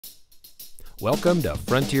Welcome to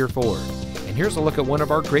Frontier Ford, and here's a look at one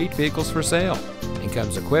of our great vehicles for sale. It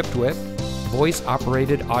comes equipped with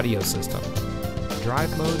voice-operated audio system,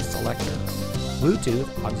 drive mode selector,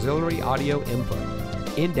 Bluetooth auxiliary audio input,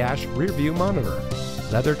 in-dash rear view monitor,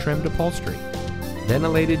 leather-trimmed upholstery,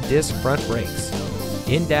 ventilated disc front brakes,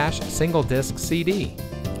 in-dash single disc CD,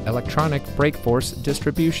 electronic brake force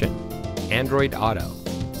distribution, Android Auto,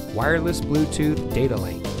 wireless Bluetooth data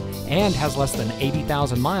link, and has less than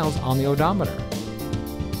 80,000 miles on the odometer.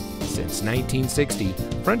 Since 1960,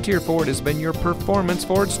 Frontier Ford has been your performance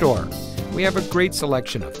Ford store. We have a great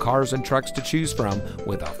selection of cars and trucks to choose from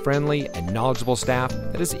with a friendly and knowledgeable staff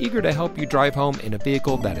that is eager to help you drive home in a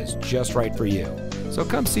vehicle that is just right for you. So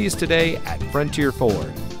come see us today at Frontier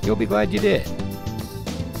Ford. You'll be glad you did.